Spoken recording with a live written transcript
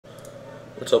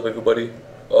What's up, everybody?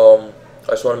 I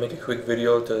just want to make a quick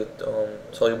video to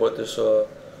tell you about this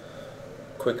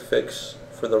quick fix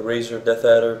for the Razer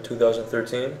DeathAdder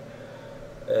 2013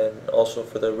 and also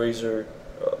for the Razer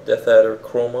DeathAdder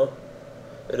Chroma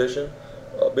edition.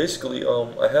 Basically,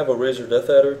 I have a Razer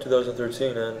DeathAdder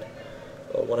 2013, and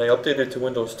when I updated to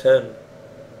Windows 10,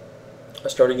 I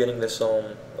started getting this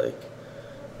like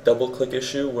double click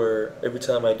issue where every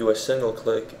time I do a single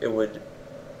click, it would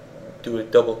do a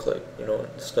double click,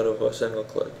 instead of a single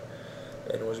click,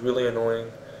 and it was really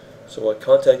annoying. So I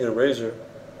contacted Razer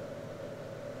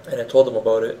and I told them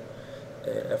about it.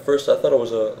 And at first I thought it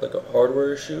was like a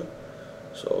hardware issue,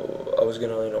 so I was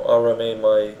gonna RMA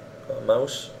my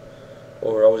mouse,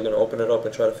 or I was gonna open it up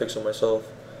and try to fix it myself.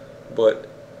 But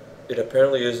it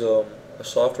apparently is a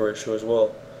software issue as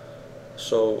well.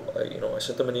 So I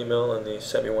sent them an email and they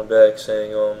sent me one back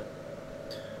saying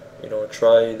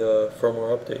try the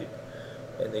firmware update.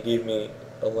 And they gave me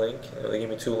a link. They gave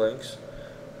me two links,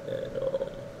 and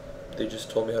they just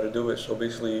told me how to do it. So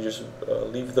basically, you just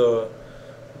leave the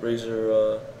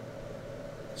Razer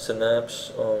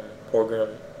Synapse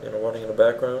program, running in the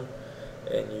background,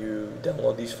 and you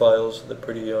download these files. They're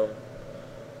pretty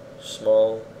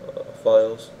small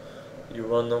files. You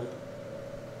run them,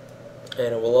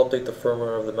 and it will update the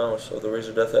firmware of the mouse of the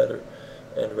Razer DeathAdder.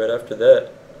 And right after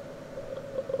that,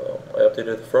 I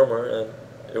updated the firmware, and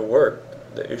it worked.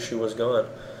 The issue was gone.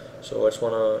 So I just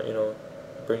want to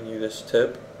bring you this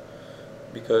tip,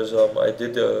 because I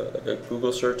did like a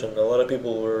Google search, and a lot of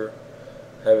people were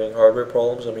having hardware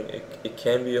problems. I mean, it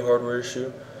can be a hardware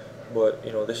issue, but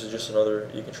this is just another.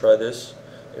 You can try this.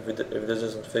 If this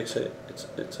doesn't fix it,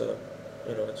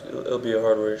 it'll be a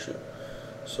hardware issue.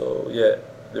 So yeah,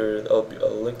 I'll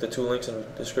link the two links in the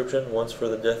description. One's for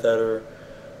the DeathAdder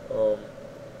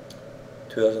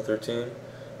 2013,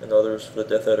 and the other's for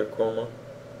the DeathAdder Chroma.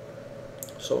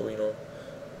 So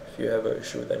if you have an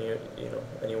issue with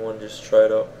anyone, just try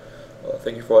it out.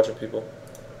 Thank you for watching, people.